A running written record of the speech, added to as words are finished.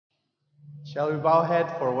Shall we bow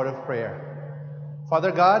head for a word of prayer?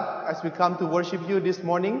 Father God, as we come to worship you this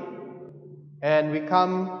morning, and we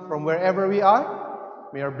come from wherever we are,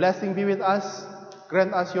 may your blessing be with us.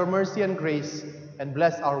 Grant us your mercy and grace, and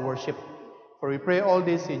bless our worship. For we pray all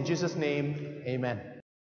this in Jesus' name, amen.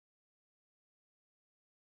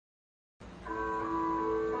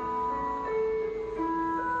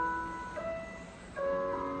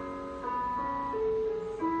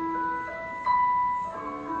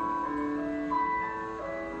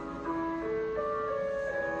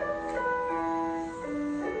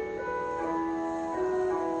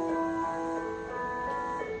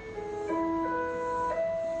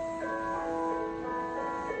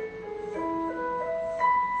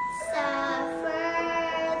 Suffer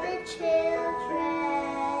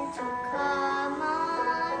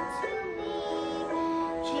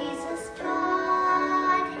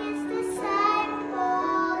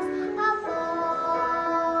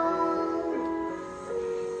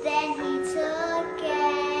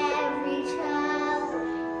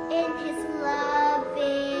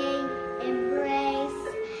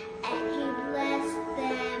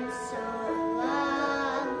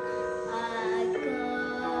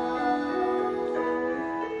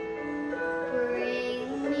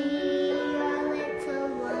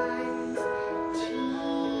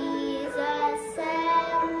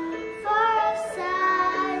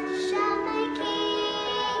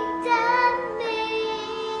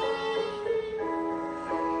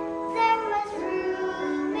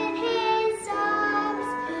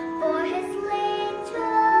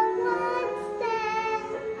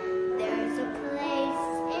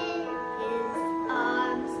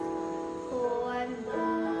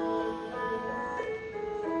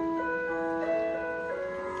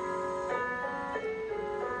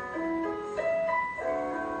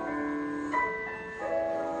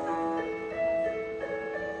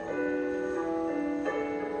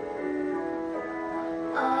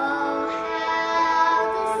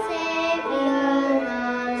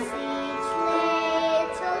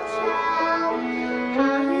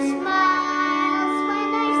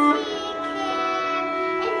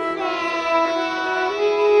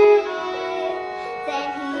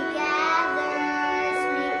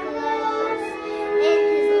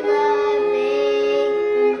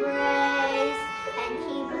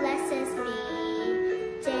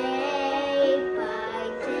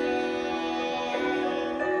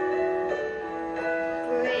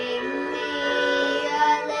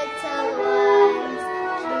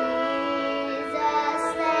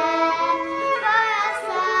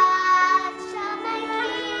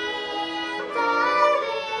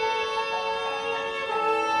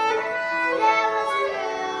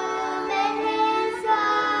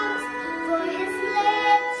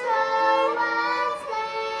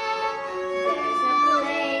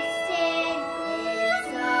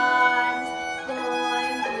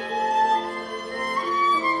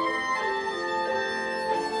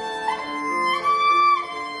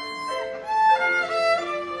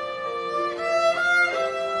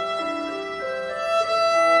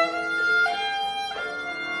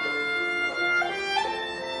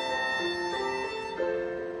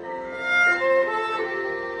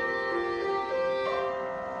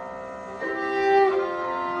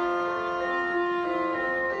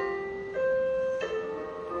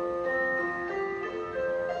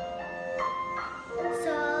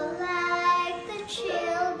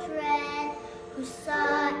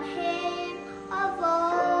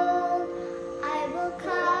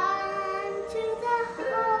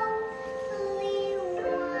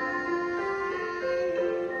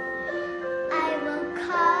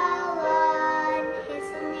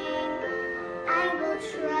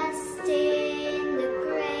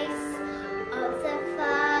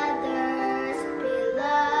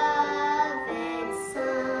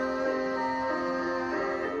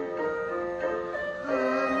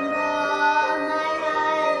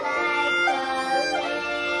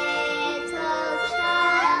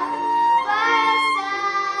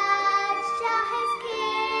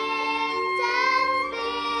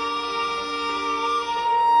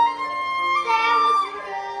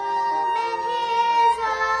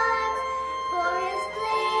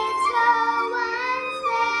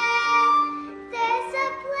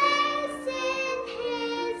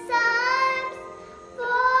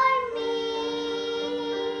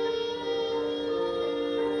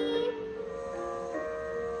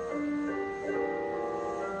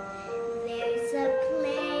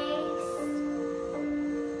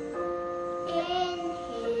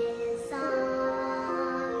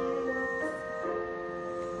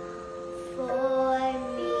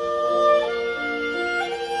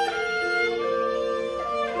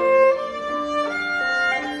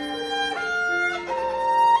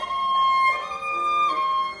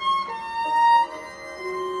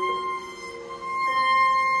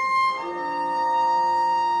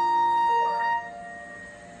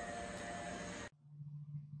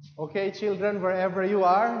Okay, children, wherever you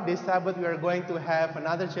are, this Sabbath we are going to have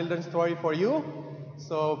another children's story for you.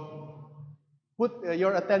 So put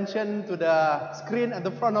your attention to the screen at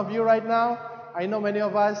the front of you right now. I know many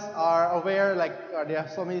of us are aware, there are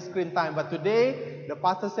so many screen time, but today the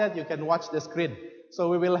pastor said you can watch the screen.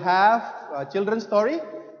 So we will have a children's story,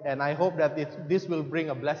 and I hope that this will bring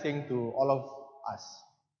a blessing to all of us.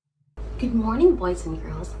 Good morning, boys and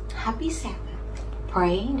girls. Happy Sabbath.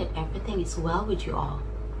 Praying that everything is well with you all.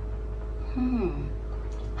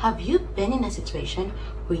 Have you been in a situation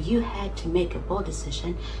where you had to make a bold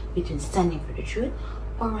decision between standing for the truth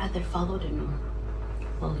or rather follow the norm?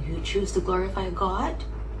 Will you choose to glorify God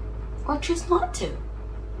or choose not to?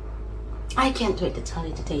 I can't wait to tell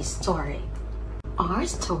you today's story. Our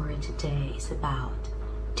story today is about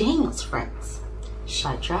Daniel's friends,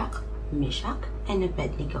 Shadrach, Meshach, and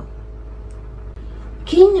Abednego.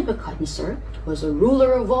 King Nebuchadnezzar was a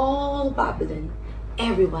ruler of all Babylon.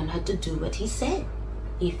 Everyone had to do what he said.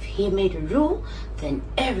 If he made a rule, then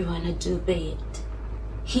everyone had to obey it.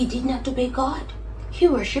 He did not obey God. He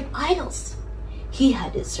worshipped idols. He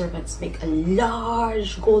had his servants make a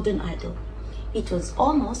large golden idol. It was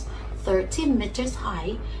almost 30 meters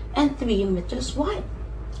high and 3 meters wide.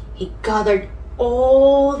 He gathered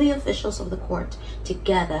all the officials of the court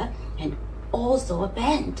together and also a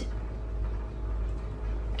band.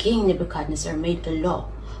 King Nebuchadnezzar made a law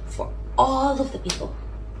for all of the people.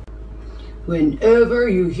 Whenever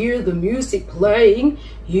you hear the music playing,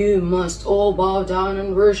 you must all bow down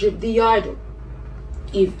and worship the idol.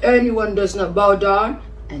 If anyone does not bow down,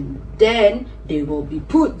 and then they will be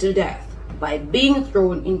put to death by being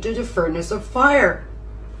thrown into the furnace of fire.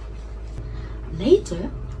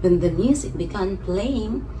 Later, when the music began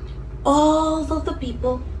playing, all of the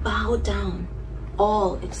people bowed down,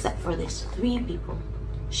 all except for these 3 people,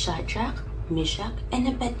 Shadrach, Meshach, and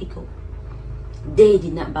Abednego. They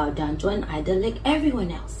did not bow down to an idol like everyone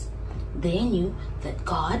else. They knew that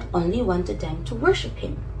God only wanted them to worship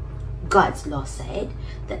him. God's law said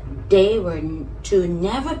that they were to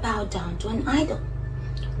never bow down to an idol.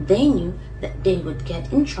 They knew that they would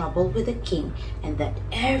get in trouble with the king and that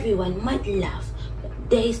everyone might laugh, but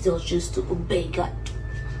they still choose to obey God.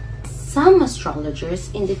 Some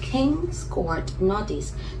astrologers in the king's court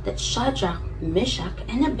noticed that Shadrach, Meshach,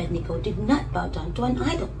 and Abednego did not bow down to an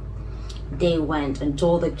idol. They went and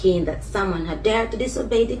told the king that someone had dared to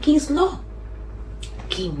disobey the king's law.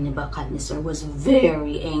 King Nebuchadnezzar was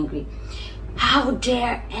very angry. How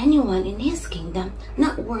dare anyone in his kingdom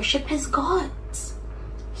not worship his gods?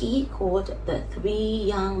 He called the 3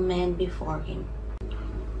 young men before him.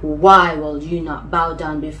 Why will you not bow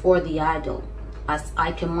down before the idol, as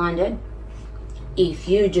I commanded? If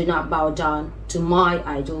you do not bow down to my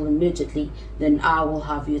idol immediately, then I will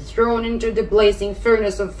have you thrown into the blazing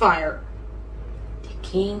furnace of fire. The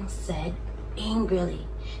king said angrily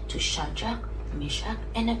to Shadrach, Meshach,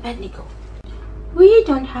 and Abednego, We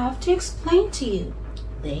don't have to explain to you,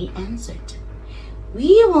 they answered.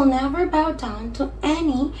 We will never bow down to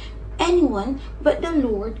anyone but the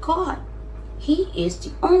Lord God. He is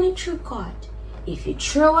the only true God. If you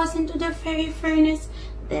throw us into the fiery furnace,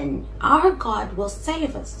 then our God will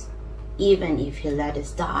save us. Even if he let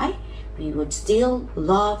us die, we would still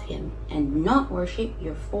love him and not worship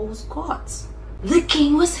your false gods. The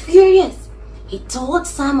king was furious. He told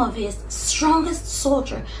some of his strongest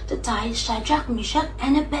soldiers to tie Shadrach, Meshach,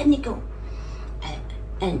 and Abednego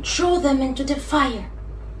and throw them into the fire.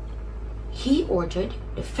 He ordered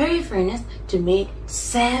the fiery furnace to make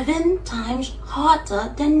 7 times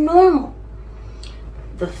hotter than normal.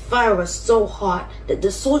 The fire was so hot that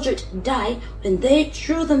the soldiers died when they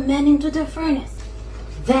threw the men into the furnace.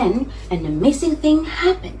 Then an amazing thing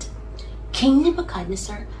happened. King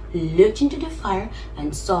Nebuchadnezzar looked into the fire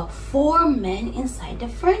and saw 4 men inside the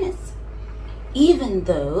furnace. Even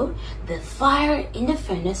though the fire in the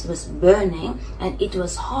furnace was burning and it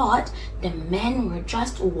was hot, the men were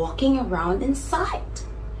just walking around inside.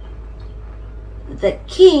 The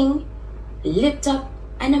king leaped up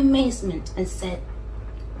in amazement and said,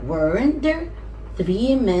 Weren't there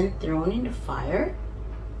 3 men thrown in the fire?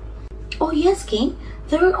 Oh yes, king,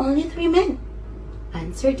 there were only 3 men,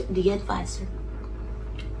 answered the advisor.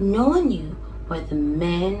 No one knew why the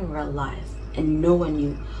men were alive, and no one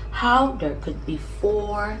knew how there could be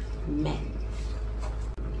 4 men.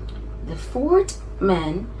 The 4th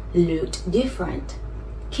man looked different.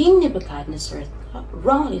 King Nebuchadnezzar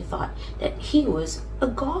wrongly thought that he was a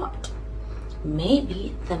god.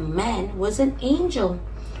 Maybe the man was an angel,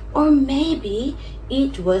 or maybe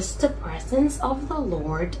it was the presence of the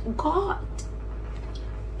Lord God.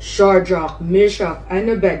 Shadrach, Meshach, and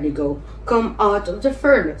Abednego, come out of the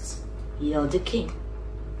furnace, yelled the king.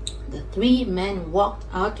 the three men walked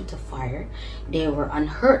out of the fire, they were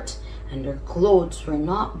unhurt, and their clothes were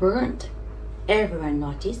not burned. Everyone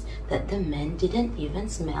noticed that the men didn't even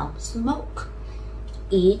smell smoke.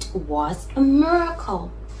 It was a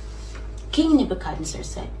miracle. King Nebuchadnezzar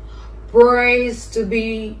said, "Praise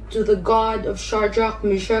be to the God of Shadrach,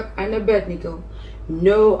 Meshach, and Abednego.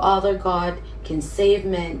 No other God can save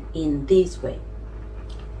men in this way."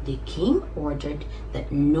 The king ordered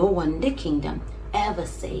that no one in the kingdom ever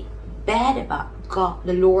say bad about God,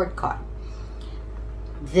 the Lord God.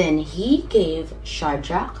 Then he gave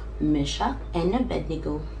Shadrach, Meshach, and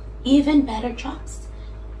Abednego even better jobs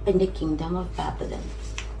in the kingdom of Babylon.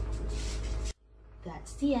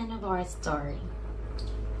 That's the end of our story.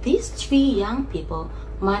 These three young people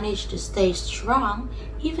managed to stay strong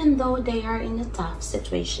even though they are in a tough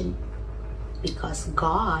situation, because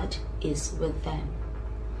God is with them.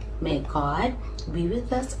 May God be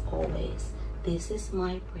with us always. This is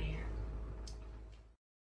my prayer.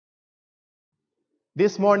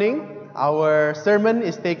 This morning, our sermon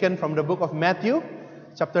is taken from the book of Matthew,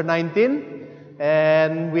 chapter 19,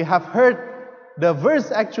 and we have heard the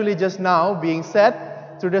verse actually just now being said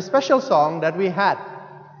through the special song that we had.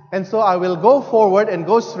 And so I will go forward and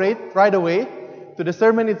go straight right away to the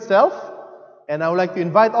sermon itself, and I would like to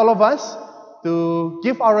invite all of us to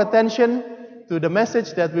give our attention to the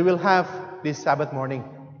message that we will have this Sabbath morning.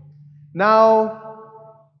 Now,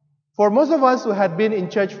 for most of us who had been in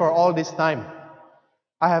church for all this time,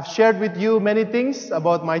 I have shared with you many things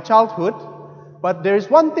about my childhood, but there is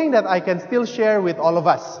one thing that I can still share with all of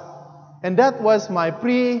us, and that was my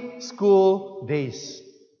preschool days.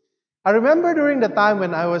 I remember during the time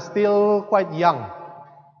when I was still quite young,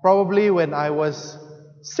 probably when I was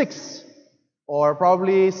 6 or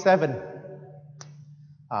probably 7,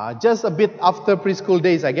 just a bit after preschool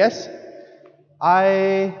days, I guess,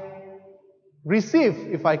 I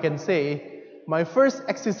received, if I can say, my first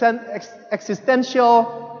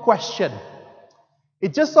existential question.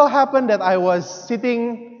 It just so happened that I was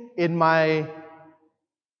sitting in my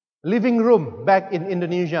living room back in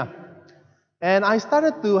Indonesia, and I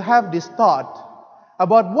started to have this thought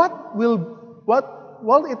about what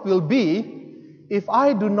it will be if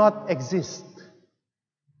I do not exist.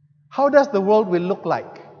 How does the world will look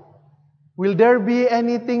like? Will there be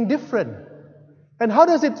anything different? And how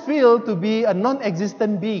does it feel to be a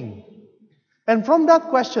non-existent being? And from that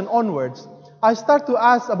question onwards, I start to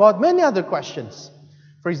ask about many other questions.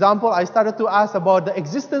 For example, I started to ask about the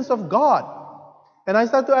existence of God. And I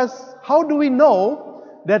started to ask, how do we know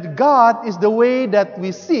that God is the way that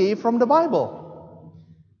we see from the Bible?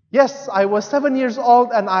 Yes, I was 7 years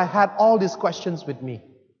old and I had all these questions with me.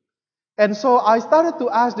 And so I started to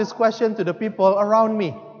ask this question to the people around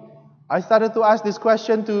me. I started to ask this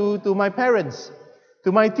question to my parents,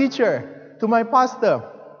 to my teacher, to my pastor.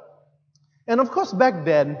 And of course, back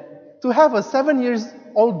then, to have a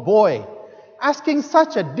 7-year-old boy asking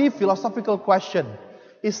such a deep philosophical question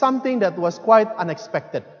is something that was quite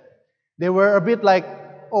unexpected. They were a bit like,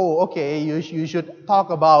 oh, okay, you should talk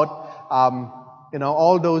about,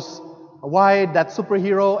 all those, why that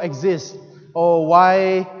superhero exists, or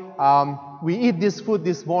why we eat this food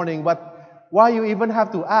this morning, but why you even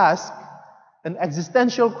have to ask an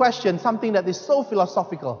existential question, something that is so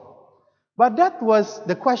philosophical. But that was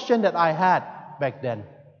the question that I had back then.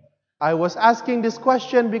 I was asking this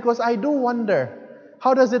question because I do wonder,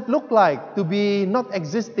 how does it look like to be not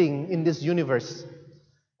existing in this universe?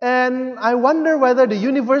 And I wonder whether the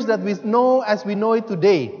universe that we know as we know it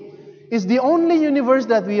today is the only universe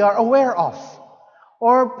that we are aware of.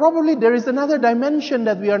 Or probably there is another dimension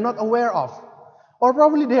that we are not aware of. Or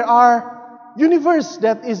probably there are universe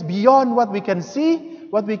that is beyond what we can see,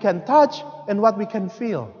 what we can touch, and what we can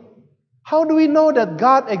feel. How do we know that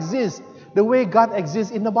God exists the way God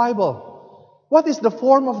exists in the Bible? What is the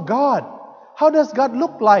form of God? How does God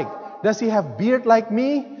look like? Does He have beard like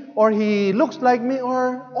me? Or He looks like me?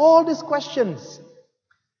 Or all these questions.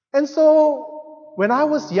 And so, when I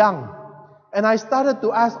was young, and I started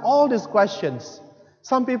to ask all these questions,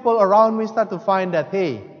 some people around me start to find that,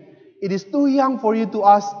 hey, it is too young for you to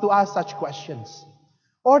ask such questions.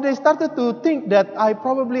 Or they started to think that I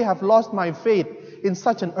probably have lost my faith in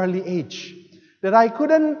such an early age, that I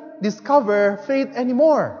couldn't discover faith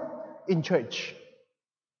anymore in church.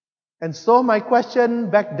 And so my question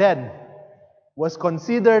back then was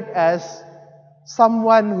considered as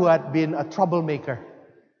someone who had been a troublemaker.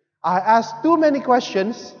 I asked too many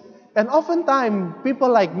questions, and oftentimes people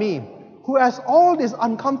like me who ask all these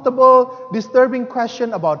uncomfortable, disturbing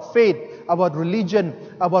questions about faith, about religion,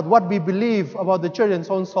 about what we believe, about the church, and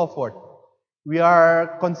so on and so forth, we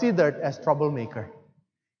are considered as troublemaker.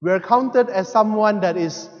 We are counted as someone that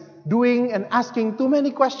is doing and asking too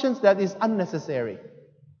many questions that is unnecessary.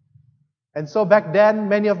 And so back then,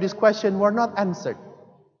 many of these questions were not answered.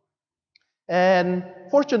 And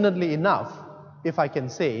fortunately enough, if I can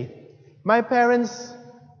say, my parents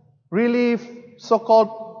really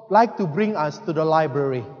so-called like to bring us to the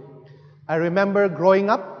library. I remember growing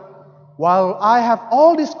up, while I have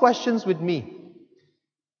all these questions with me,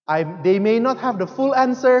 they may not have the full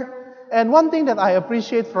answer, and one thing that I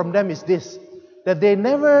appreciate from them is this, that they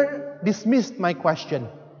never dismissed my question.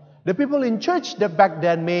 The people in church that back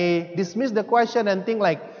then may dismiss the question and think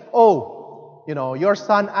like, oh, your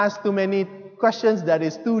son asked too many questions that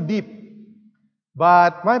is too deep.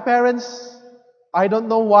 But my parents, I don't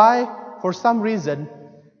know why, for some reason,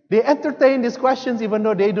 they entertain these questions even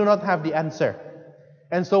though they do not have the answer.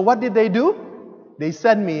 And so what did they do? They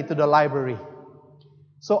sent me to the library.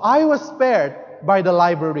 So I was spared by the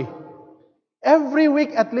library. Every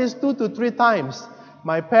week, at least 2 to 3 times,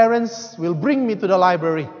 my parents will bring me to the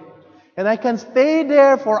library. And I can stay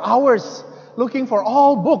there for hours looking for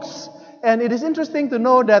all books. And it is interesting to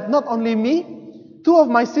know that not only me, 2 of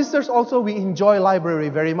my sisters also, we enjoy library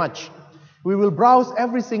very much. We will browse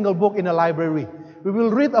every single book in the library. We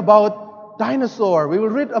will read about dinosaur. We will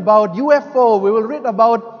read about UFO. We will read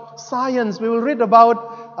about science. We will read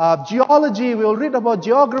about geology. We will read about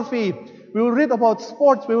geography. We will read about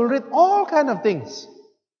sports. We will read all kinds of things.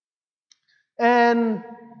 And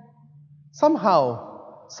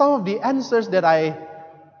somehow, some of the answers that I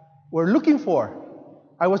was looking for,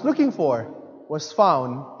 was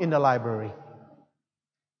found in the library.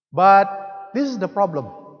 But this is the problem.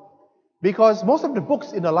 Because most of the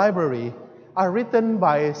books in the library are written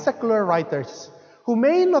by secular writers who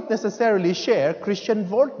may not necessarily share Christian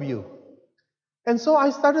worldview. And so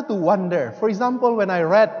I started to wonder, for example, when I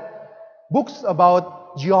read books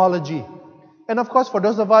about geology, and of course for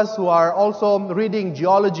those of us who are also reading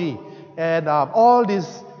geology and all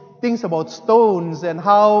these things about stones and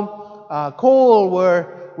how coal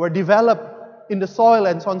were developed in the soil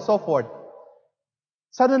and so on and so forth,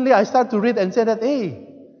 suddenly I start to read and say that, hey,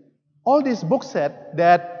 all these books said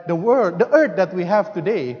that the earth that we have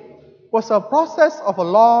today was a process of a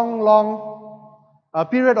long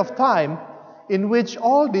period of time in which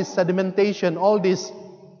all this sedimentation, all these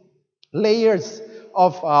layers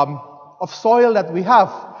of soil that we have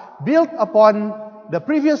built upon the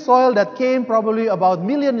previous soil that came probably about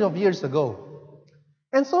millions of years ago.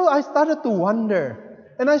 And so I started to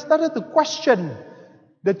wonder, and I started to question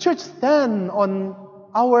the church stand on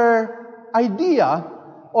our idea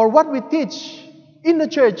or what we teach in the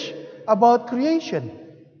church about creation.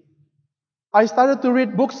 I started to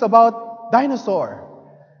read books about dinosaur.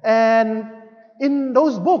 And in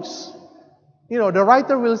those books, the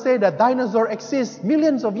writer will say that dinosaur exists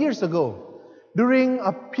millions of years ago, during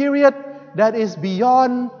a period that is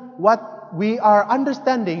beyond what we are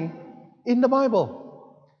understanding in the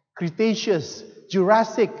Bible. Cretaceous,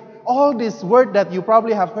 Jurassic, all these words that you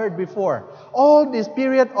probably have heard before. All this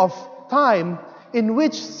period of time in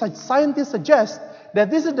which scientists suggest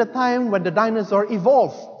that this is the time when the dinosaur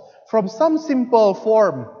evolved from some simple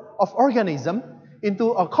form of organism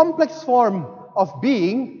into a complex form of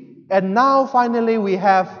being, and now finally we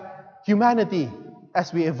have humanity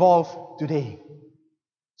as we evolve today.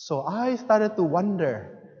 So I started to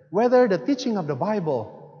wonder whether the teaching of the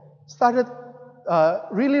Bible started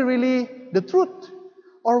really the truth,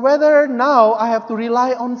 or whether now I have to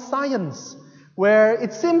rely on science, where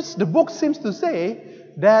the book seems to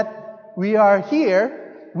say that we are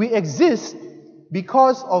here, we exist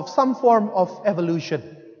because of some form of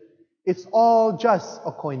evolution. It's all just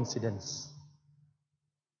a coincidence.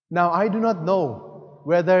 Now, I do not know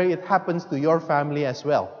whether it happens to your family as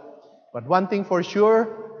well. But one thing for sure,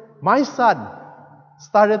 my son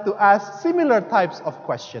started to ask similar types of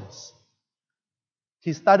questions.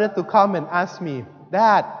 He started to come and ask me,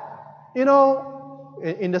 Dad,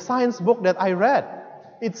 in the science book that I read,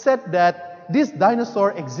 it said that this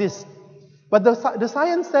dinosaur exists. But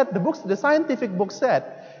the scientific book said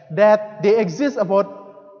that they exist about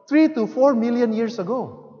 3 to 4 million years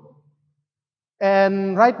ago.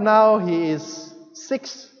 And right now he is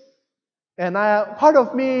 6. And part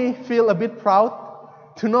of me feel a bit proud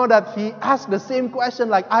to know that he asked the same question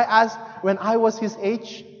like I asked when I was his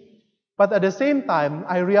age. But at the same time,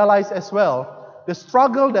 I realized as well the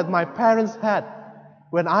struggle that my parents had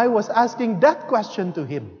when I was asking that question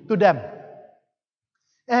to them.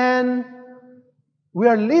 And we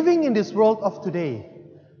are living in this world of today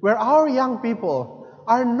where our young people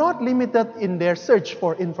are not limited in their search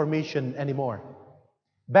for information anymore.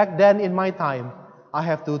 Back then in my time, I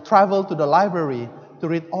have to travel to the library to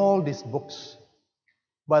read all these books.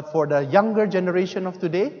 But for the younger generation of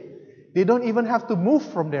today, They don't even have to move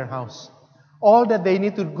from their house. All that they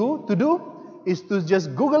need to do is to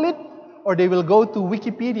just Google it, or they will go to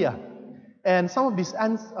Wikipedia. And some of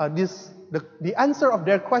the answer of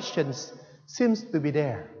their questions seems to be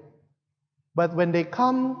there. But when they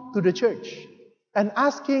come to the church and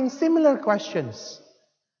asking similar questions,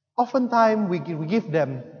 oftentimes we give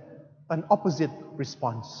them an opposite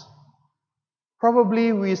response.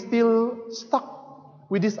 Probably we still stuck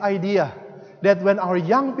with this idea that when our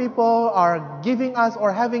young people are giving us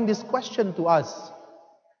or having this question to us,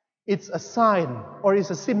 it's a sign or it's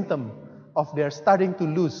a symptom of their starting to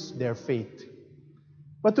lose their faith.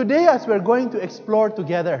 But today, as we're going to explore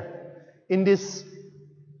together in this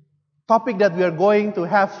topic that we are going to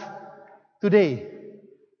have today,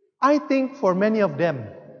 I think for many of them,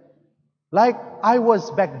 like I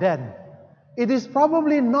was back then, it is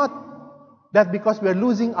probably not that because we are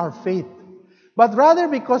losing our faith, but rather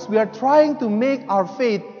because we are trying to make our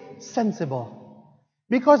faith sensible.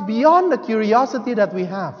 Because beyond the curiosity that we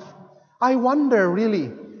have, I wonder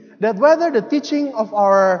really that whether the teaching of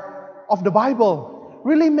the Bible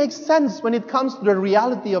really makes sense when it comes to the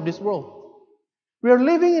reality of this world. We are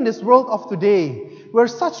living in this world of today where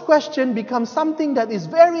such question becomes something that is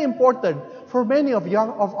very important for many of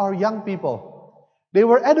our young people. They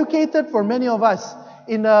were educated, for many of us,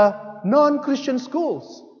 in non-Christian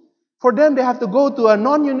schools. For them, they have to go to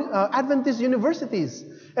non-Adventist universities.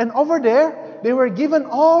 And over there, they were given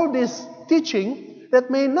all this teaching that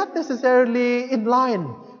may not necessarily in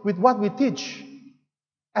line with what we teach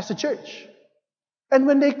as a church. And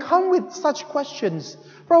when they come with such questions,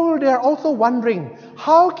 probably they are also wondering,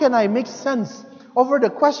 how can I make sense over the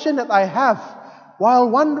question that I have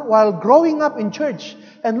while growing up in church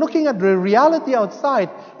and looking at the reality outside,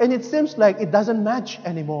 and it seems like it doesn't match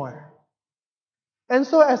anymore. And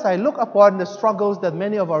so as I look upon the struggles that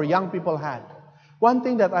many of our young people had, one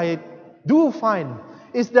thing that I do find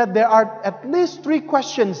is that there are at least 3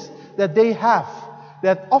 questions that they have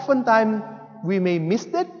that oftentimes we may miss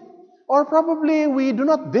it, or probably we do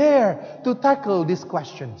not dare to tackle these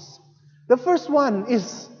questions. The first one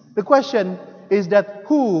is, the question is that,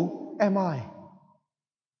 who am I?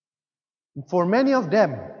 For many of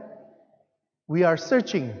them, we are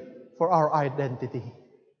searching for our identity.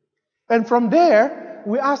 And from there,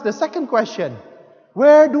 we ask the second question,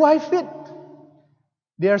 where do I fit?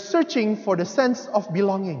 They are searching for the sense of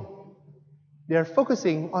belonging. They are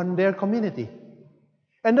focusing on their community.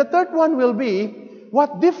 And the third one will be,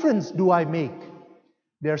 what difference do I make?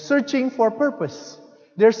 They are searching for purpose.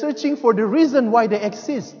 They are searching for the reason why they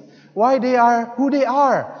exist, why they are who they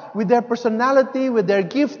are, with their personality, with their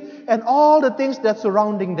gift, and all the things that's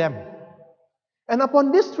surrounding them. And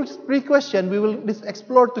upon these 3 questions, we will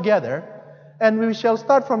explore together, and we shall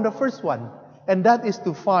start from the first one, and that is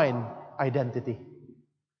to find identity.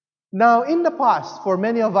 Now, in the past, for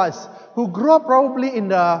many of us who grew up probably in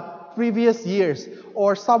the previous years,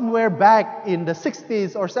 or somewhere back in the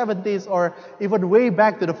 60s or 70s, or even way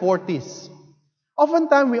back to the 40s,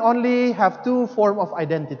 oftentimes we only have 2 forms of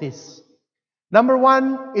identities. Number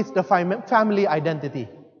one is the family identity.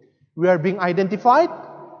 We are being identified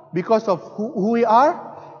because of who we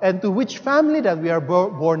are and to which family that we are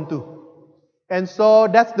born to. And so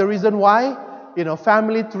that's the reason why,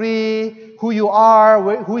 family tree, who you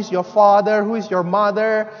are, who is your father, who is your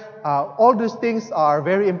mother, all those things are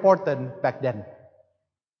very important back then.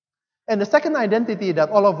 And the second identity that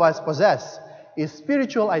all of us possess is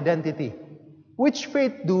spiritual identity. Which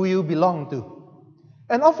faith do you belong to?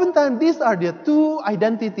 And oftentimes these are the 2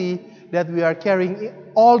 identities that we are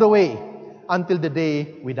carrying all the way until the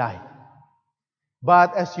day we die.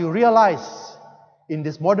 But as you realize, in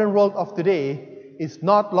this modern world of today, it's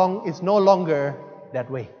no longer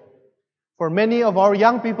that way. For many of our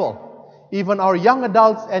young people, even our young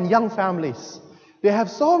adults and young families, they have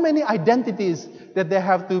so many identities that they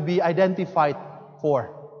have to be identified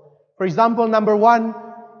for. For example, number 1,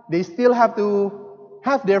 they still have to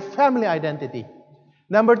have their family identity.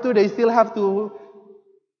 Number 2, they still have to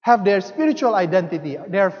have their spiritual identity,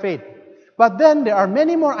 their faith. But then there are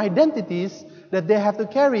many more identities that they have to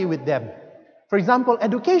carry with them. For example,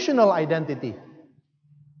 educational identity.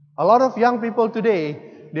 A lot of young people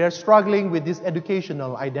today, they are struggling with this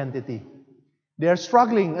educational identity. They are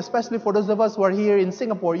struggling, especially for those of us who are here in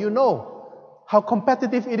Singapore. You know how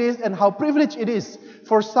competitive it is and how privileged it is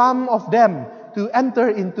for some of them to enter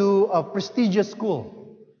into a prestigious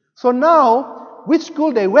school. So now, which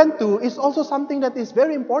school they went to is also something that is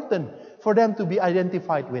very important for them to be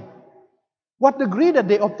identified with. What degree that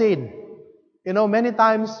they obtain. Many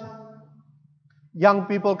times young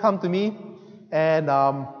people come to me and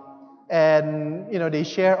And they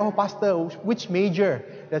share, oh, Pastor, which major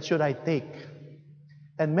that should I take?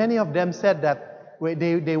 And many of them said that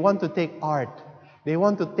they want to take art, they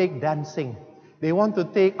want to take dancing, they want to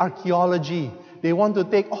take archaeology, they want to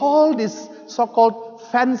take all this so-called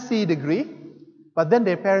fancy degree. But then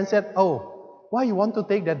their parents said, oh, why you want to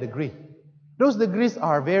take that degree? Those degrees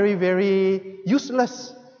are very, very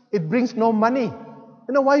useless. It brings no money.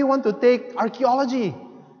 Why you want to take archaeology?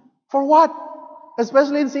 For what?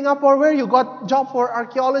 Especially in Singapore, where you got job for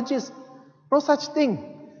archaeologists. No such thing.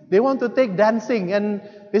 They want to take dancing, and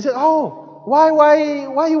they said, oh,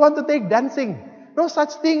 why you want to take dancing? No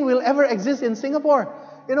such thing will ever exist in Singapore.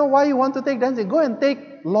 Why you want to take dancing? Go and take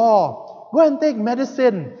law. Go and take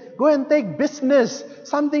medicine. Go and take business.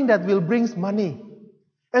 Something that will bring money.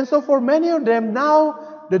 And so for many of them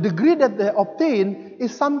now, the degree that they obtain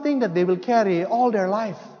is something that they will carry all their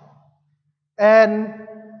life. And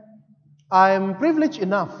I'm privileged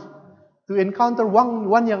enough to encounter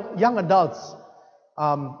one young adult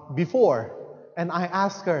before, and I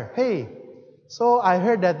asked her, hey, so I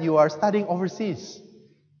heard that you are studying overseas.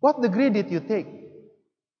 What degree did you take?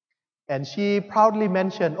 And she proudly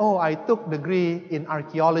mentioned, oh, I took degree in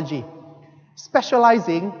archaeology,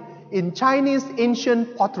 specializing in Chinese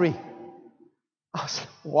ancient pottery. I was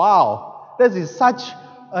like, wow, this is such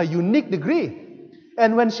a unique degree.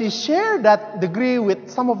 And when she shared that degree with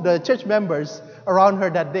some of the church members around her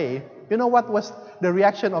that day, you know what was the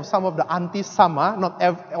reaction of some of the aunties? Some, not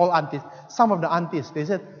all aunties, some of the aunties. They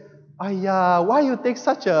said, why you take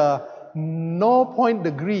such a no-point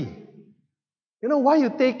degree? Why you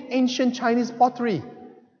take ancient Chinese pottery?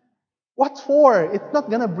 What for? It's not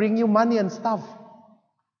going to bring you money and stuff.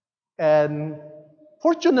 And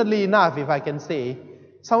fortunately enough, if I can say,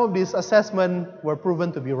 some of these assessments were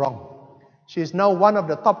proven to be wrong. She is now one of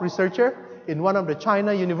the top researchers in one of the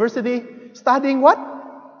China university, studying what?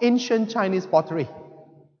 Ancient Chinese pottery.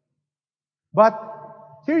 But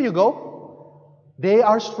here you go. They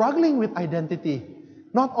are struggling with identity.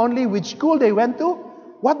 Not only which school they went to,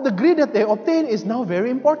 what degree that they obtain is now very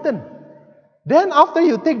important. Then after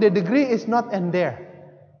you take the degree, it's not end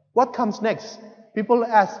there. What comes next? People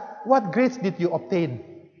ask, what grades did you obtain?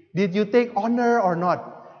 Did you take honor or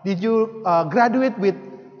not? Did you graduate with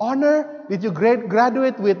honor? Did you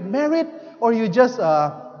graduate with merit? Or you just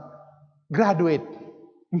graduate?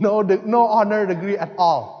 No honor degree at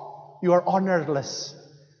all. You are honorless.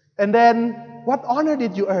 And then, what honor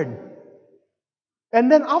did you earn? And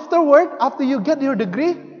then afterward, after you get your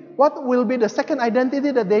degree, what will be the second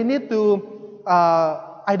identity that they need to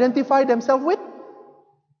identify themselves with?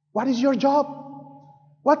 What is your job?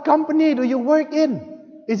 What company do you work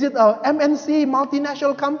in? Is it a MNC,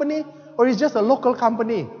 multinational company? Or is it just a local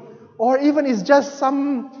company? Or even it's just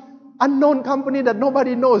some unknown company that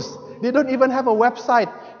nobody knows. They don't even have a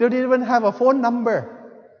website. They don't even have a phone number.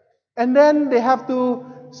 And then they have to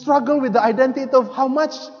struggle with the identity of how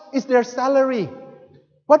much is their salary.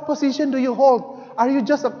 What position do you hold? Are you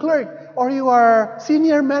just a clerk? Or you are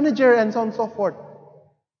senior manager and so on and so forth?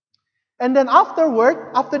 And then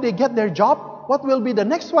afterward, after they get their job, what will be the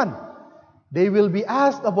next one? They will be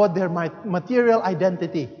asked about their material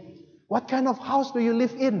identity. What kind of house do you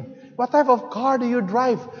live in? What type of car do you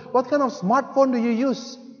drive? What kind of smartphone do you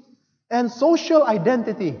use? And social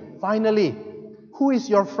identity, finally. Who is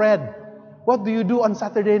your friend? What do you do on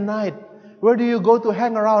Saturday night? Where do you go to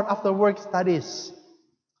hang around after work studies?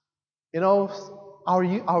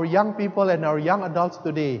 Our young people and our young adults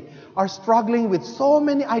today are struggling with so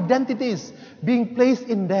many identities being placed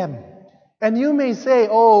in them. And you may say,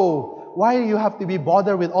 oh, why do you have to be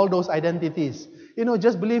bothered with all those identities?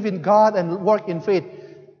 Just believe in God and work in faith.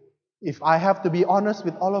 If I have to be honest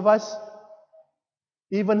with all of us,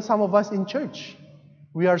 even some of us in church,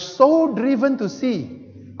 we are so driven to see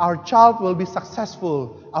our child will be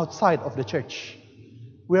successful outside of the church.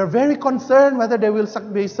 We are very concerned whether they will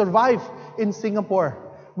survive in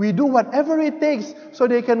Singapore. We do whatever it takes so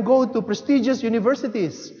they can go to prestigious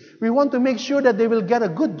universities. We want to make sure that they will get a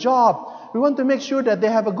good job. We want to make sure that they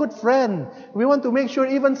have a good friend. We want to make sure,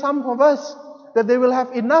 even some of us, that they will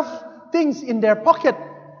have enough things in their pocket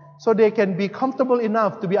so they can be comfortable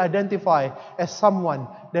enough to be identified as someone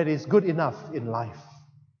that is good enough in life.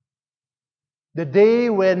 The day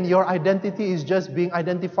when your identity is just being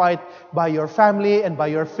identified by your family and by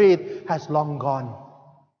your faith has long gone.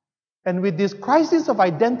 And with this crisis of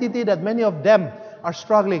identity that many of them are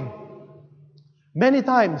struggling, many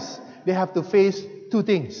times they have to face two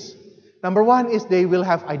things. Number one is they will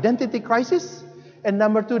have identity crisis, and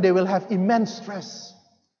number two, they will have immense stress.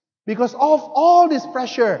 Because of all this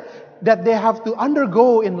pressure that they have to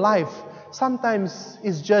undergo in life, sometimes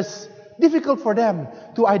it's just difficult for them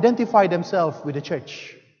to identify themselves with the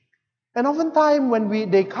church. And oftentimes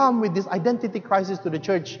when they come with this identity crisis to the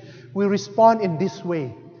church, we respond in this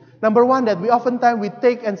way. Number one, that we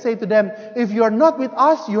take and say to them, if you are not with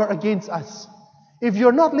us, you are against us. If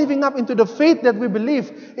you're not living up into the faith that we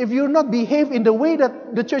believe, if you're not behave in the way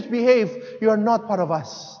that the church behave, you are not part of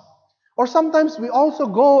us. Or sometimes we also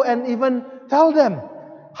go and even tell them,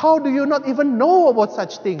 how do you not even know about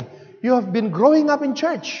such thing? You have been growing up in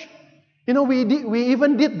church. You know, we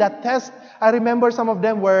even did that test. I remember some of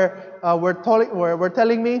them were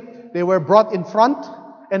telling me they were brought in front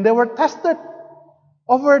and they were tested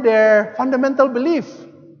over their fundamental belief.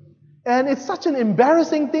 And it's such an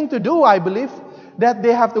embarrassing thing to do, I believe, that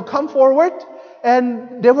they have to come forward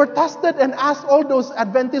and they were tested and asked all those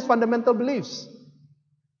Adventist fundamental beliefs.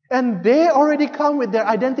 And they already come with their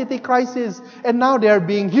identity crisis, and now they are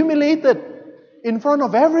being humiliated in front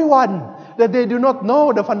of everyone that they do not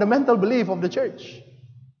know the fundamental belief of the church.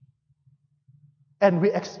 And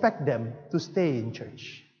we expect them to stay in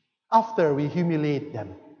church after we humiliate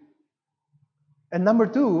them. And number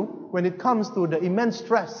two, when it comes to the immense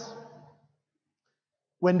stress,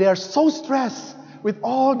 when they are so stressed with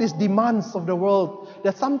all these demands of the world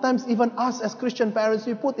that sometimes even us as Christian parents,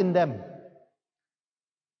 we put in them.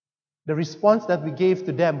 The response that we gave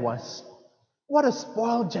to them was, what a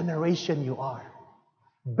spoiled generation you are.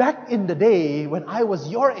 Back in the day when I was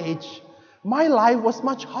your age, my life was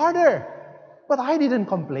much harder, but I didn't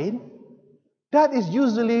complain. That is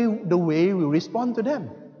usually the way we respond to them.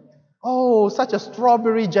 Oh, such a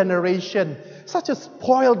strawberry generation, such a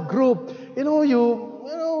spoiled group. You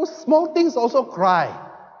know, small things also cry.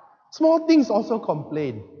 Small things also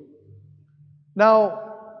complain. Now,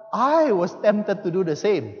 I was tempted to do the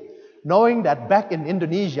same, knowing that back in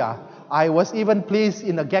Indonesia, I was even placed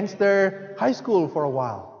in a gangster high school for a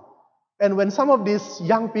while. And when some of these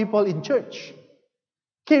young people in church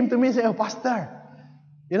came to me and said, oh, Pastor,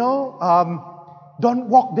 don't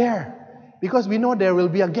walk there, because we know there will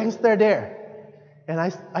be a gangster there. And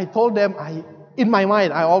I told them, in my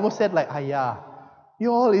mind, I almost said like, yeah,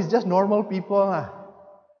 you all is just normal people.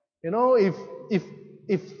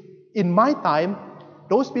 If in my time,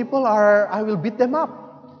 those people I will beat them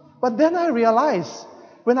up. But then I realized,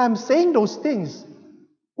 when I'm saying those things,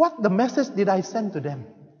 what the message did I send to them?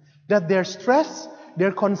 That their stress,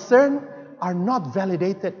 their concern are not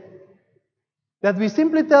validated. That we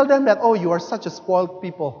simply tell them that, oh, you are such a spoiled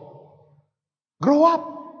people. Grow up.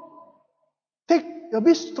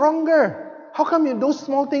 Be stronger. How come those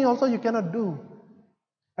small things also you cannot do?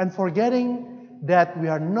 And forgetting that we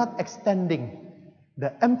are not extending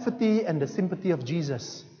the empathy and the sympathy of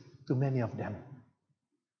Jesus to many of them.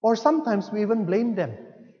 Or sometimes we even blame them.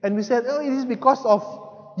 And we said, oh, it is because of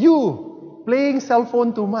you playing cell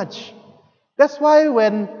phone too much. That's why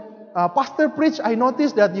when Pastor preached, I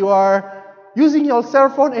noticed that you are using your cell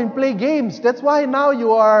phone and play games. That's why now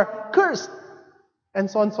you are cursed. And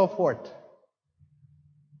so on and so forth.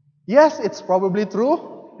 Yes, it's probably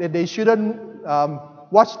true that they shouldn't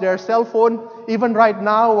watch their cell phone. Even right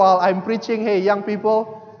now while I'm preaching, hey, young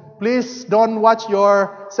people, please don't watch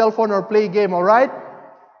your cell phone or play game, all right?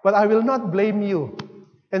 But I will not blame you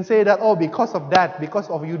and say that, oh, because of that, because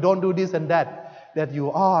of you don't do this and that you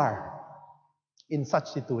are in such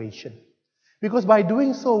situation. Because by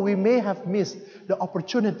doing so, we may have missed the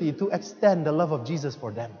opportunity to extend the love of Jesus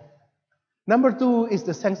for them. Number two is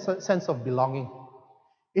the sense of belonging.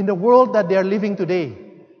 In the world that they are living today,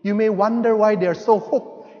 you may wonder why they are so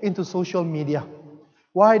hooked into social media.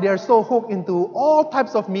 Why they are so hooked into all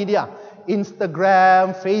types of media.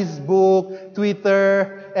 Instagram, Facebook,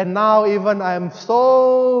 Twitter, and now even I'm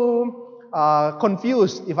so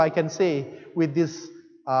confused, if I can say, with this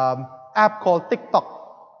app called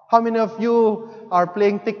TikTok. How many of you are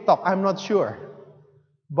playing TikTok? I'm not sure.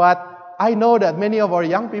 But I know that many of our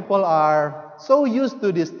young people are so used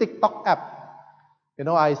to this TikTok app.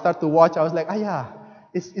 I start to watch, I was like, yeah,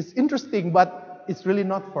 it's interesting, but it's really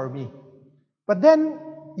not for me. But then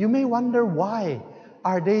you may wonder, why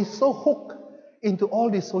are they so hooked into all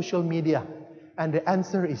this social media? And the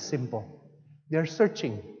answer is simple. They're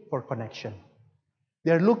searching for connection.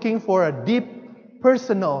 They're looking for a deep,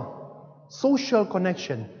 personal, social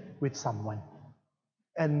connection with someone.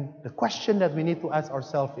 And the question that we need to ask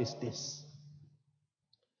ourselves is this: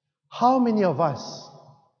 how many of us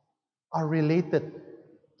are related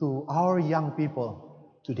to our young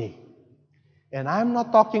people today? And I'm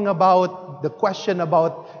not talking about the question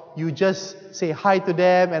about you just say hi to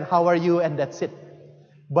them and how are you and that's it.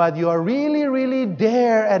 But you are really, really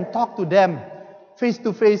there and talk to them face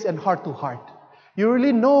to face and heart to heart. You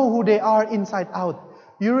really know who they are inside out.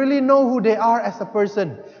 You really know who they are as a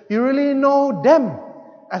person. You really know them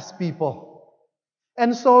as people.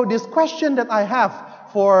 And so this question that I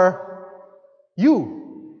have for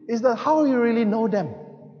you is that how you really know them.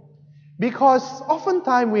 Because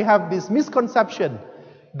oftentimes we have this misconception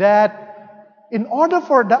that in order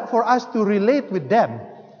for us to relate with them,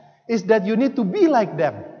 is that you need to be like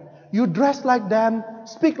them. You dress like them,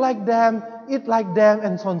 speak like them, eat like them,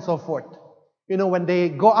 and so on and so forth. You know, when they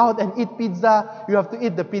go out and eat pizza, you have to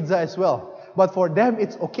eat the pizza as well. But for them,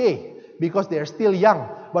 it's okay because they are still young.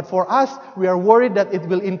 But for us, we are worried that it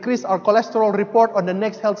will increase our cholesterol report on the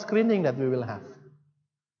next health screening that we will have.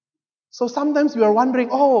 So sometimes we are wondering,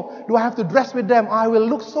 oh, do I have to dress with them? I will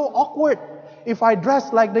look so awkward if I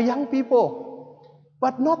dress like the young people.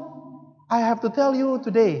 But I have to tell you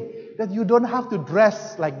today that you don't have to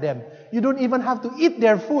dress like them. You don't even have to eat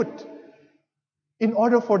their food in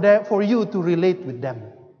order for you to relate with them.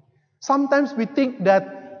 Sometimes we think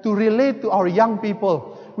that to relate to our young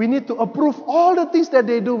people, we need to approve all the things that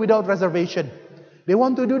they do without reservation. They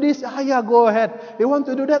want to do this, yeah, go ahead. They want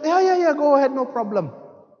to do that, yeah, go ahead, no problem.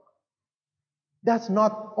 That's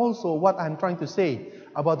not also what I'm trying to say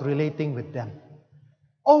about relating with them.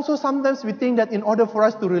 Also, sometimes we think that in order for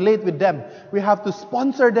us to relate with them, we have to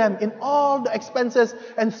sponsor them in all the expenses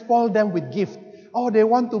and spoil them with gifts. Oh, they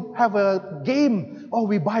want to have a game. Oh,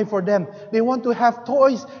 we buy for them. They want to have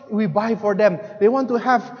toys. We buy for them. They want to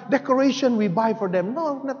have decoration. We buy for them.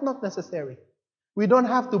 No, not necessary. We don't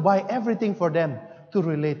have to buy everything for them to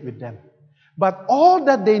relate with them. But all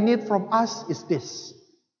that they need from us is this,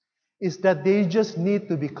 is that they just need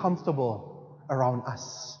to be comfortable around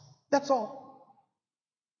us. That's all.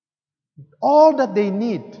 All that they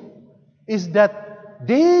need is that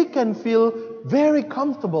they can feel very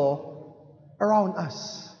comfortable around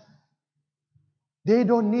us. They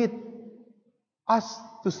don't need us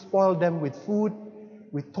to spoil them with food,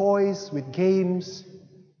 with toys, with games,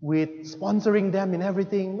 with sponsoring them in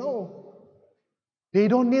everything. No. They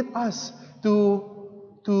don't need us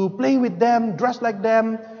to play with them, dress like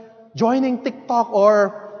them, joining TikTok,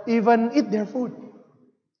 or even eat their food.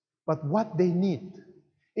 But what they need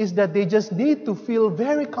is that they just need to feel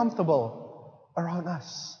very comfortable around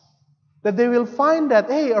us. That they will find that,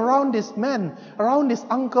 hey, around this man, around this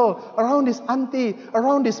uncle, around this auntie,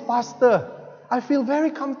 around this pastor, I feel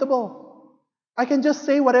very comfortable. I can just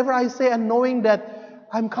say whatever I say and knowing that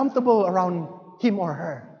I'm comfortable around him or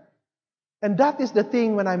her. And that is the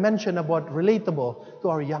thing when I mention about relatable to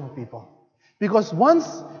our young people. Because once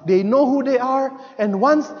they know who they are, and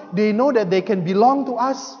once they know that they can belong to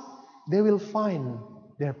us, they will find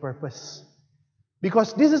their purpose.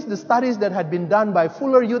 Because this is the studies that had been done by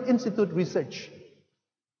Fuller Youth Institute Research.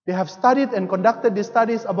 They have studied and conducted these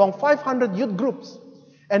studies among 500 youth groups.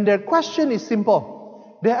 And their question is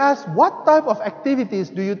simple. They ask, what type of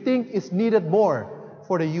activities do you think is needed more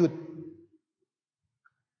for the youth?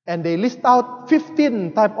 And they list out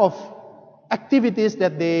 15 type of activities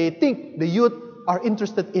that they think the youth are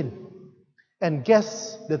interested in. And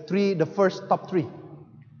guess the first top three.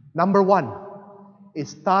 Number one,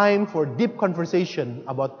 it's time for deep conversation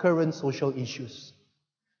about current social issues.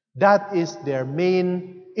 That is their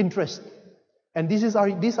main interest. And these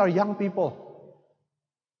are young people.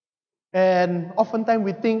 And oftentimes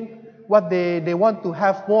we think what they want to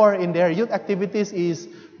have more in their youth activities is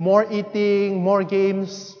more eating, more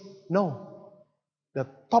games. No. The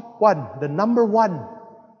top one, the number one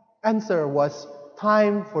answer was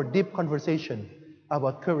time for deep conversation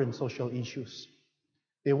about current social issues.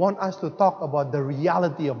 They want us to talk about the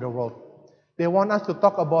reality of the world. They want us to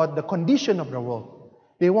talk about the condition of the world.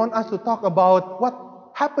 They want us to talk about what's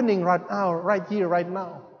happening right now, right here, right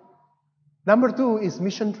now. Number two is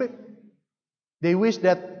mission trip. They wish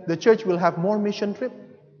that the church will have more mission trip.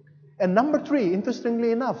 And number three,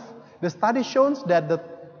 interestingly enough, the study shows that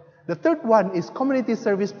the third one is community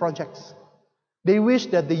service projects. They wish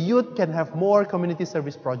that the youth can have more community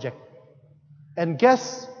service projects. And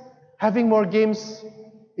guess, having more games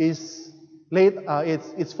is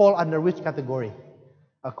it's fall under which category?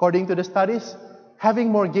 According to the studies, having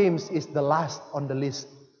more games is the last on the list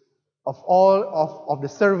of all of the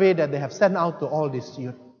survey that they have sent out to all these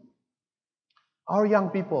youth. Our young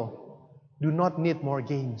people do not need more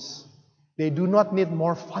games. They do not need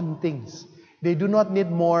more fun things. They do not need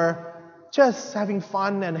more just having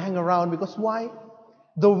fun and hang around. Because why?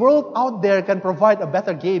 The world out there can provide a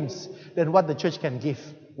better games than what the church can give.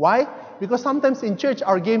 Why? Because sometimes in church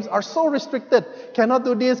our games are so restricted. Cannot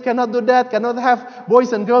do this, cannot do that, cannot have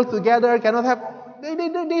boys and girls together, cannot have...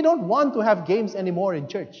 They don't want to have games anymore in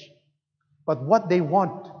church. But what they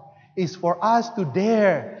want is for us to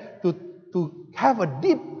dare to have a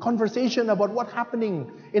deep conversation about what's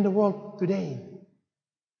happening in the world today.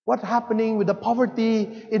 What's happening with the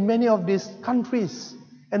poverty in many of these countries?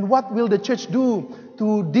 And what will the church do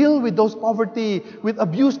to deal with those poverty, with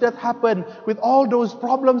abuse that happen, with all those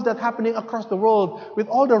problems that happening across the world, with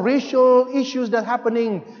all the racial issues that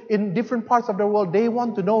happening in different parts of the world? They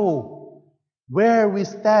want to know where we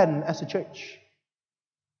stand as a church.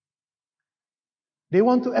 They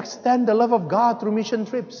want to extend the love of God through mission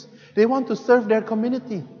trips. They want to serve their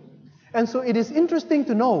community. And so it is interesting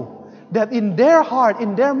to know that in their heart,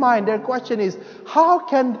 in their mind, their question is, how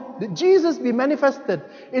can Jesus be manifested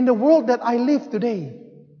in the world that I live today?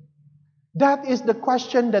 That is the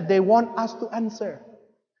question that they want us to answer.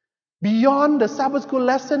 Beyond the Sabbath school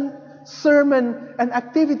lesson, sermon, and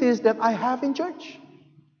activities that I have in church.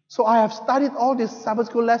 So I have studied all this Sabbath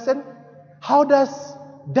school lesson. How does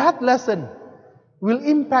that lesson will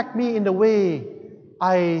impact me in the way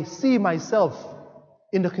I see myself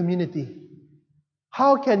in the community?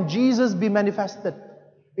 How can Jesus be manifested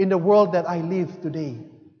in the world that I live today?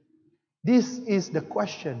 This is the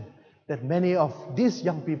question that many of these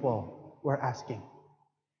young people were asking.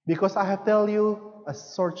 Because I have tell you a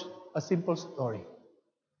simple story.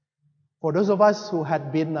 For those of us who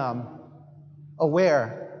had been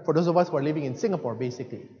aware, for those of us who are living in Singapore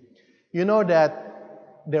basically, you know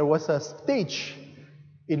that there was a stage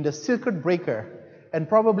in the circuit breaker, and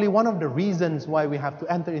probably one of the reasons why we have to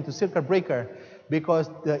enter into circuit breaker because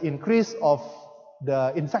the increase of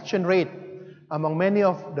the infection rate among many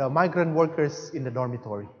of the migrant workers in the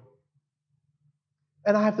dormitory.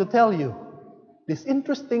 And I have to tell you, this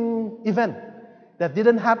interesting event that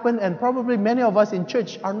didn't happen and probably many of us in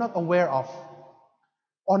church are not aware of.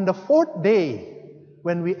 On the fourth day,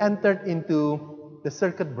 when we entered into the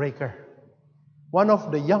circuit breaker, one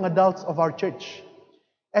of the young adults of our church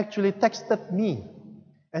actually texted me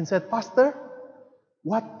and said, "Pastor,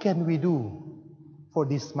 what can we do for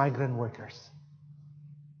these migrant workers?"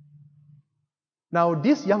 Now,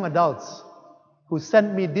 these young adults who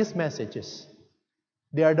sent me these messages,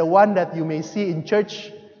 they are the one that you may see in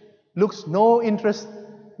church, seems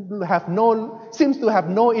to have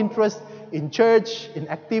no interest in church, in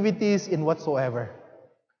activities, in whatsoever.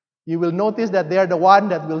 You will notice that they are the one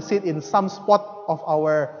that will sit in some spot of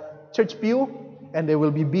our church pew and they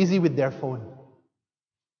will be busy with their phone.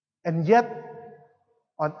 And yet,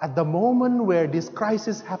 at the moment where this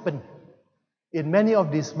crisis happened in many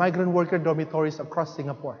of these migrant worker dormitories across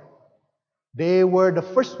Singapore, they were the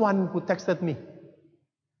first one who texted me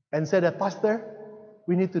and said that, "Pastor,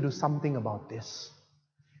 we need to do something about this."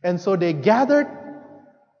 And so they gathered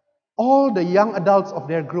all the young adults of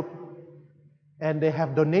their group and they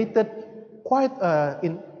have donated quite a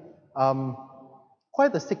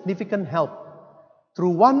significant help through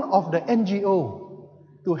one of the NGO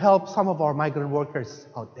to help some of our migrant workers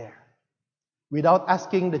out there. Without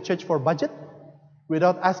asking the church for budget,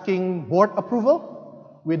 without asking board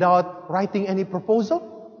approval, without writing any proposal,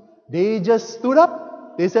 they just stood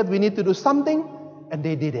up, they said we need to do something, and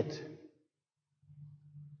they did it.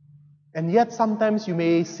 And yet sometimes you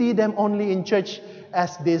may see them only in church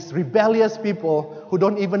as these rebellious people who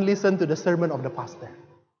don't even listen to the sermon of the pastor.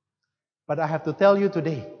 But I have to tell you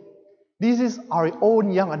today, this is our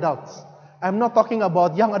own young adults. I'm not talking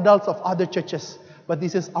about young adults of other churches, but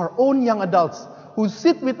this is our own young adults who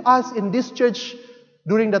sit with us in this church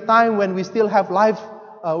during the time when we still have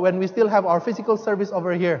when we still have our physical service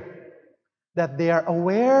over here, that they are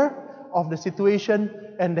aware of the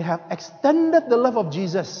situation and they have extended the love of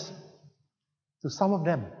Jesus to some of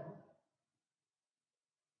them,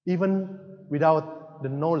 even without the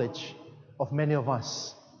knowledge of many of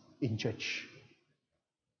us in church.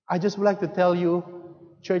 I just would like to tell you,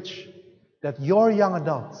 church, that your young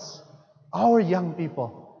adults, our young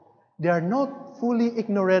people, they are not fully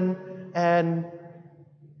ignorant and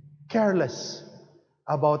careless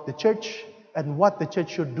about the church and what the church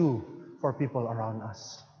should do for people around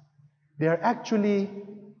us. They actually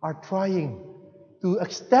are trying to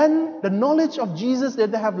extend the knowledge of Jesus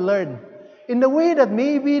that they have learned in a way that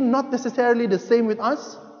maybe not necessarily the same with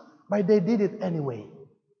us, but they did it anyway.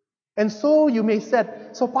 And so you may say,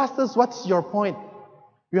 "So pastors, what's your point?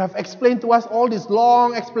 You have explained to us all this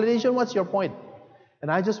long explanation. What's your point?"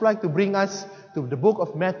 And I just like to bring us to the book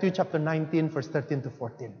of Matthew chapter 19, verse 13 to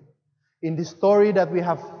 14. In this story that we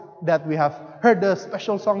have heard the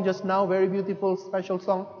special song just now, very beautiful special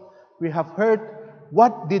song, we have heard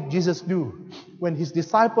what did Jesus do when his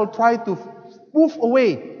disciple tried to move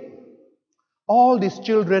away all these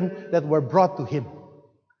children that were brought to him.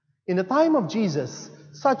 In the time of Jesus,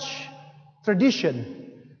 such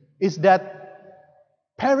tradition is that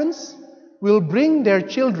parents will bring their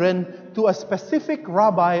children to a specific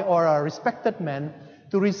rabbi or a respected man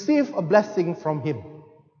to receive a blessing from him.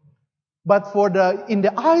 But in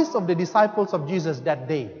the eyes of the disciples of Jesus that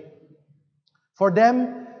day, for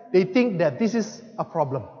them, they think that this is a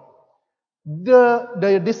problem.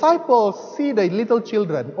 The disciples see the little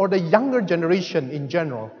children or the younger generation in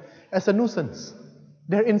general as a nuisance.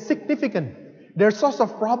 They're insignificant. They're a source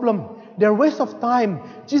of problem. They're a waste of time.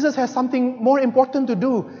 Jesus has something more important to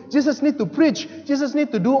do. Jesus needs to preach. Jesus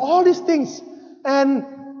needs to do all these things. And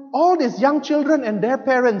all these young children and their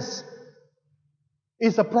parents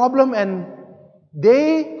is a problem, and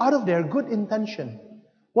they, out of their good intention,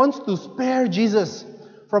 wants to spare Jesus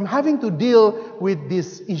from having to deal with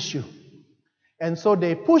this issue. And so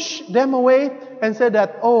they push them away and say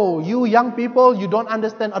that, oh, you young people, you don't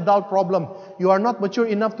understand adult problem. You are not mature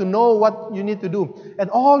enough to know what you need to do. And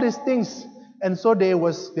all these things. And so they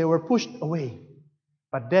were pushed away.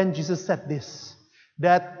 But then Jesus said this,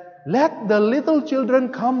 that let the little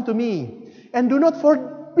children come to me and do not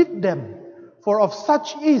forbid them, for of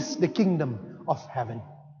such is the kingdom of heaven.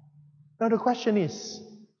 Now the question is,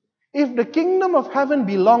 if the kingdom of heaven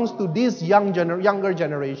belongs to this younger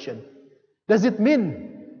generation, does it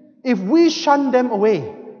mean if we shun them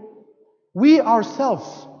away, we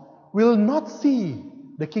ourselves will not see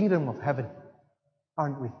the kingdom of heaven,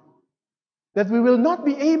 aren't we? That we will not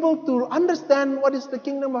be able to understand what is the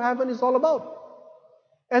kingdom of heaven is all about.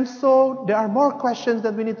 And so there are more questions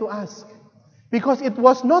that we need to ask. Because it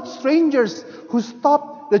was not strangers who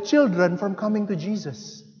stopped the children from coming to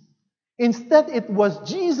Jesus. Instead, it was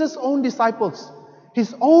Jesus' own disciples,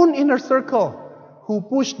 His own inner circle, who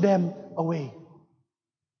pushed them away.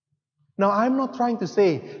 Now, I'm not trying to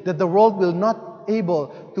say that the world will not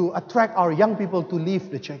able to attract our young people to leave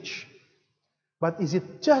the church. But is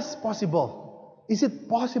it just possible? Is it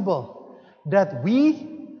possible that we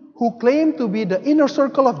who claim to be the inner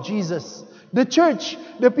circle of Jesus, the church,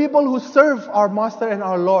 the people who serve our Master and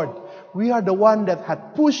our Lord, we are the one that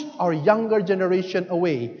had pushed our younger generation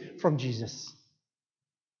away from Jesus?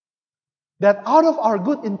 That out of our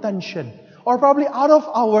good intention, or probably out of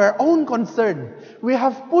our own concern, we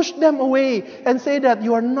have pushed them away and say that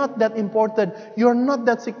you are not that important, you are not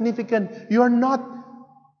that significant, you are not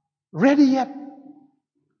ready yet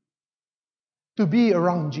to be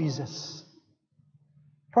around Jesus.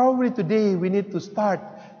 Probably today we need to start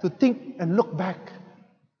to think and look back.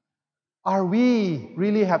 Are we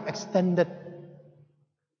really have extended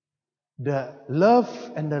the love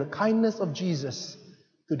and the kindness of Jesus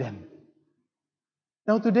to them?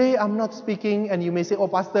 Now today I'm not speaking, and you may say, oh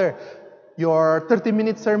Pastor, your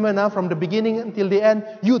 30-minute sermon from the beginning until the end,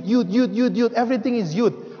 youth, everything is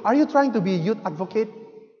youth. Are you trying to be a youth advocate?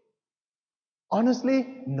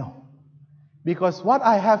 Honestly, no. Because what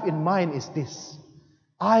I have in mind is this.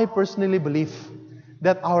 I personally believe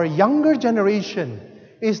that our younger generation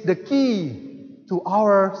is the key to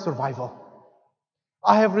our survival.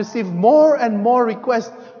 I have received more and more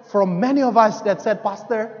requests from many of us that said,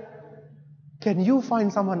 Pastor, can you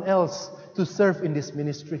find someone else to serve in this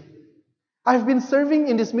ministry? I've been serving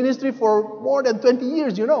in this ministry for more than 20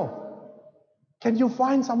 years, you know. Can you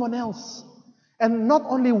find someone else? And not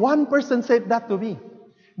only one person said that to me.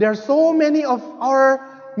 There are so many of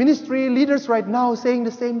our ministry leaders right now saying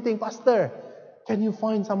the same thing. Pastor, can you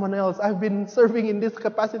find someone else? I've been serving in this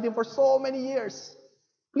capacity for so many years.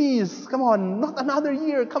 Please, come on, not another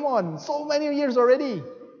year, come on, so many years already.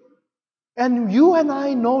 And you and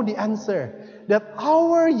I know the answer, that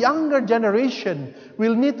our younger generation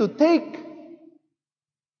will need to take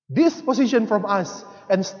this position from us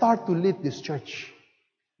and start to lead this church.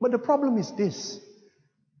 But the problem is this.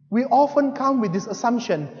 We often come with this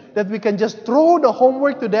assumption that we can just throw the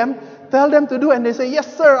homework to them, tell them to do, and they say,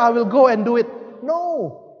 yes sir, I will go and do it.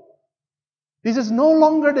 No. This is no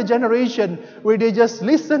longer the generation where they just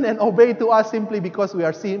listen and obey to us simply because we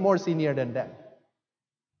are more senior than them.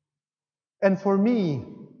 And for me,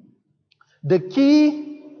 the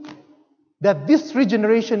key that this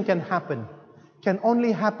regeneration can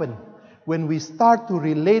only happen when we start to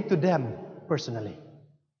relate to them personally.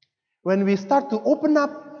 When we start to open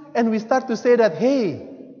up and we start to say that, hey,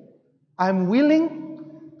 I'm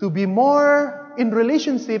willing to be more in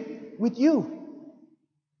relationship with you.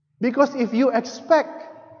 Because if you expect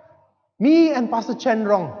me and Pastor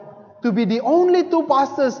Chenrong to be the only two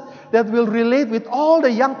pastors that will relate with all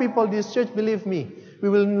the young people in this church, believe me, we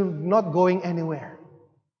will not going anywhere.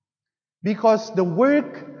 Because the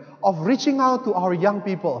work of reaching out to our young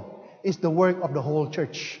people is the work of the whole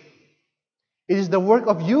church. It is the work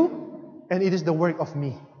of you, and it is the work of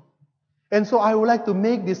me. And so I would like to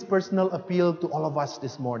make this personal appeal to all of us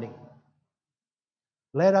this morning.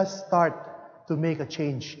 let us start to make a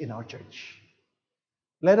change in our church.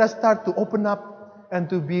 Let us start to open up and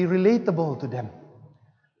to be relatable to them.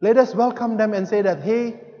 Let us welcome them and say that,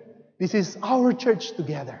 hey, this is our church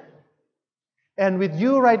together. And with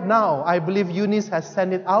you right now, I believe Eunice has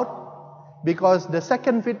sent it out, because the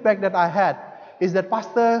second feedback that I had is that,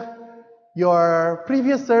 Pastor, your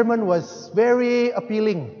previous sermon was very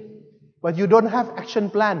appealing, but you don't have action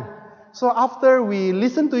plan. So after we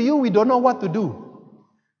listen to you, we don't know what to do.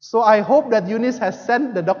 So I hope that Eunice has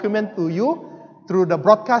sent the document to you through the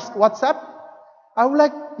broadcast WhatsApp. I would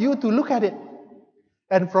like you to look at it.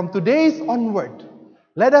 And from today's onward,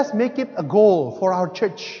 let us make it a goal for our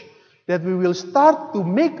church that we will start to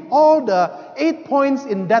make all the 8 points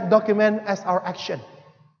in that document as our action.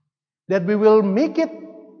 That we will make it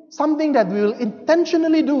something that we will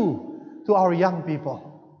intentionally do to our young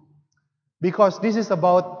people. Because this is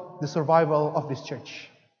about the survival of this church.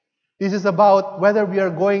 This is about whether we are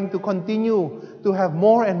going to continue to have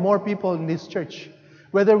more and more people in this church.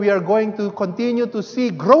 Whether we are going to continue to see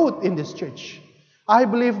growth in this church. I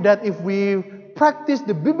believe that if we practice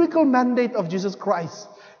the biblical mandate of Jesus Christ,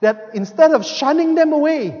 that instead of shunning them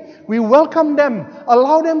away, we welcome them,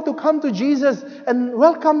 allow them to come to Jesus, and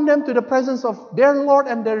welcome them to the presence of their Lord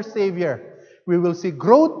and their Savior. We will see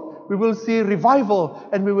growth, we will see revival,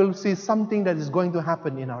 and we will see something that is going to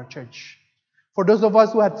happen in our church. For those of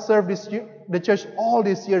us who have served the church all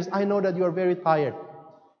these years, I know that you are very tired.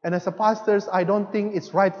 And as a pastor, I don't think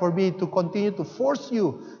it's right for me to continue to force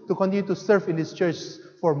you to continue to serve in this church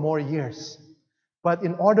for more years. But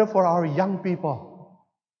in order for our young people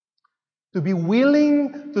to be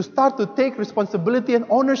willing to start to take responsibility and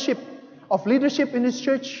ownership of leadership in this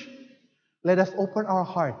church, let us open our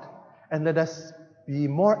heart and let us be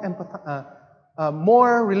more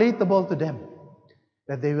relatable to them.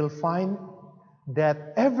 That they will find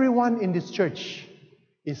that everyone in this church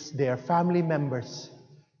is their family members,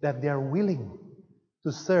 that they are willing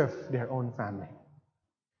to serve their own family.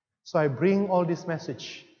 So I bring all this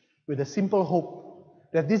message with a simple hope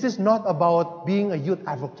that this is not about being a youth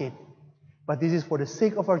advocate, but this is for the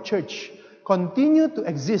sake of our church. Continue to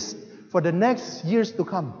exist for the next years to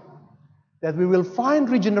come. That we will find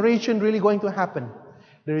regeneration really going to happen.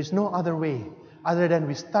 There is no other way other than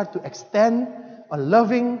we start to extend a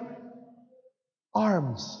loving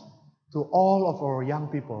arms to all of our young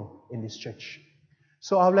people in this church.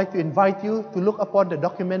 So I would like to invite you to look upon the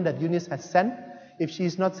document that Eunice has sent. If she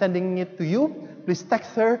is not sending it to you, please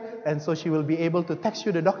text her, and so she will be able to text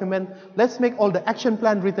you the document. Let's make all the action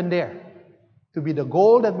plan written there to be the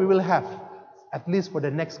goal that we will have, at least for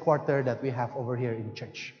the next quarter that we have over here in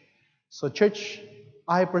church. So church,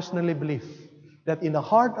 I personally believe that in the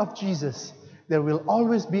heart of Jesus, there will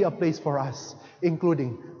always be a place for us,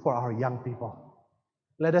 including for our young people.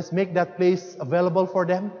 Let us make that place available for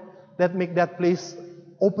them. Let's make that place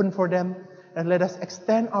open for them. And let us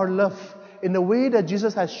extend our love in the way that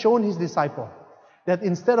Jesus has shown His disciple. That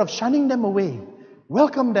instead of shunning them away,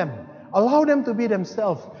 welcome them, allow them to be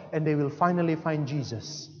themselves, and they will finally find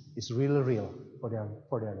Jesus is really real for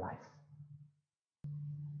their life.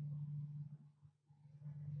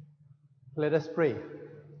 Let us pray.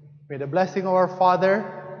 May the blessing of our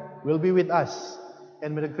Father will be with us,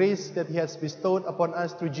 and may the grace that He has bestowed upon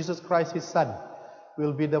us through Jesus Christ, His Son,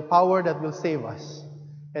 will be the power that will save us.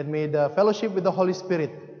 And may the fellowship with the Holy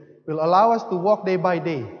Spirit will allow us to walk day by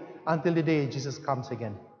day until the day Jesus comes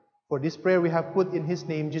again. For this prayer we have put in His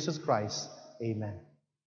name, Jesus Christ. Amen.